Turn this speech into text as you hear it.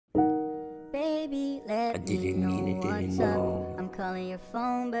Baby, let me know what's up. I'm calling your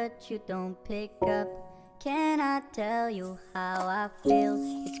phone, but you don't pick up. Can I tell you how I feel?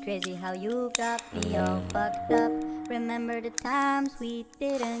 It's crazy how you got me all fucked up. Remember the times we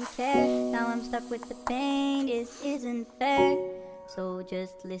didn't care. Now I'm stuck with the pain, this isn't fair. So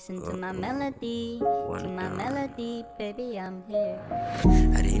just listen to my melody, baby, I'm here.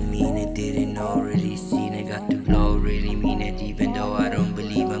 I didn't mean it, didn't know, really seen it, got to glow, really mean it, even though I don't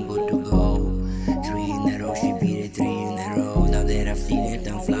believe I'm good to go. 3 in a row, she beat it 3 in a row. Now that I've seen it,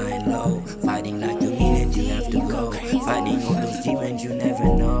 I'm flying low. Fighting like you mean it, you have to go. Fighting all those demons you never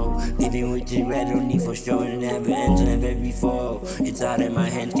know. Living with regret, only for sure, it never ends, never before. It's out of my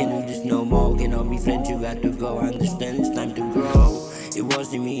hands, can we just no more? Cannot be friends, you got to go. Understand it's time to grow. It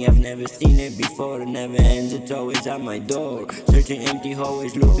wasn't me, I've never seen it before. It never ends, it's always at my door. Searching empty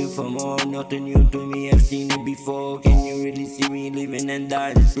hallways, looking for more. Nothing new to me, I've seen it before. Can you really see me living and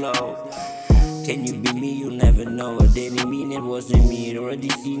dying slow? Can you be me? You'll never know. I didn't mean it, wasn't me. Already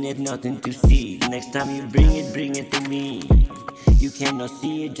seen it, nothing to see. Next time you bring it to me. You cannot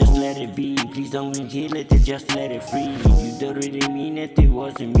see it, just let it be. Please don't kill it, just let it free. You don't really mean it, it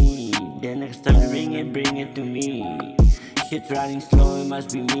wasn't me. Then next time you bring it to me. Shit's running slow, it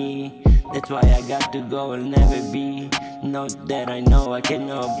must be me. That's why I got to go, I'll never be. Know that I know I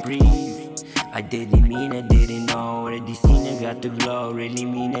cannot breathe. I didn't mean it, didn't know. Already seen it, got to glow. Really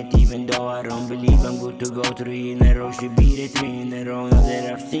mean it, even though I don't believe I'm good to go. 3 in a row, she beat it 3 in a row. Now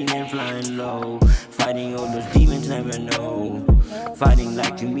that I've seen it flying low. Fighting all those demons, never know. Fighting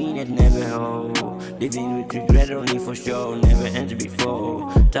like you mean it, never hold. Living with regret, only for sure. Never ends before.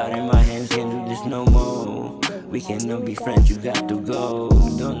 Tied in my hands, can't do this no more. We cannot be friends, you got to go.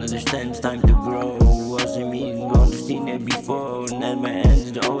 Don't understand, it's time to grow. Wasn't me, gone to seen it before. Never ends,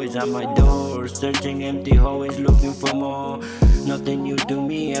 it's always at my door. Searching empty hallways, looking for more. Nothing new to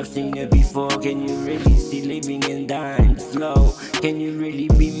me, I've seen it before. Can you really see living and dying slow? Can you really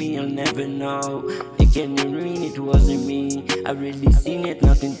be me? I'll never know. Can you mean it wasn't me? I've really seen it,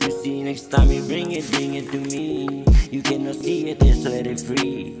 nothing to see. Next time you bring it to me. You cannot see it, just let it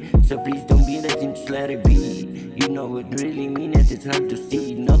free. So please don't be letting, just let it be. You know what really mean it, it's hard to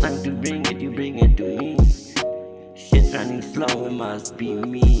see. No time to bring it, you bring it to me. Shit's running slow, it must be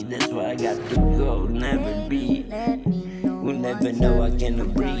me. That's why I got to go, never be. We'll never know, I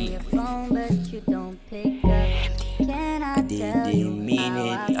cannot breathe. I didn't mean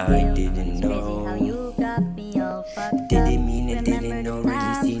it, I didn't know. Didn't mean it, didn't know,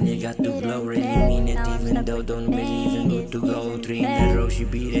 really seen it, got to glow, really mean it, even though don't believe in good to go. 3 in a row, she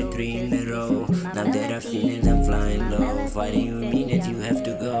beat it 3 in a row. Now that I've seen it, I'm flying low. Fighting you mean it, you have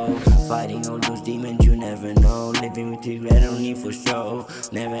to go. Fighting all those demons you never know. Living with regret only for show.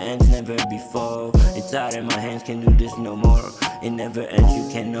 Never ends, never before. It's out of my hands, can't do this no more. It never ends, you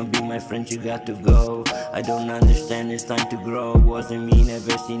cannot be my friend, you got to go. I don't understand, it's time to grow. Wasn't me,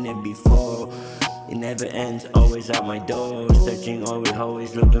 never seen it before. It never ends, always at my door. Searching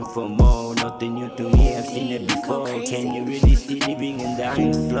always looking for more. Nothing new to me, I've seen it before. Can you really see living and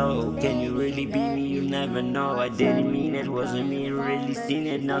dying slow? Can you really be me? You'll never know. I didn't mean it, wasn't me. Really seen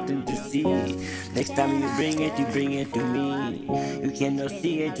it, nothing to see. Next time you bring it to me. You cannot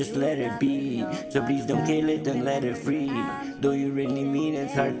see it, just let it be. So please don't kill it and let it free. Though you really mean it,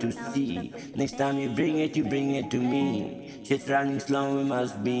 it's hard to see. Next time you bring it to me. Shit's running slow, it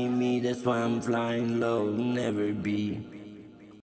must be me. That's why I'm flying low, never be.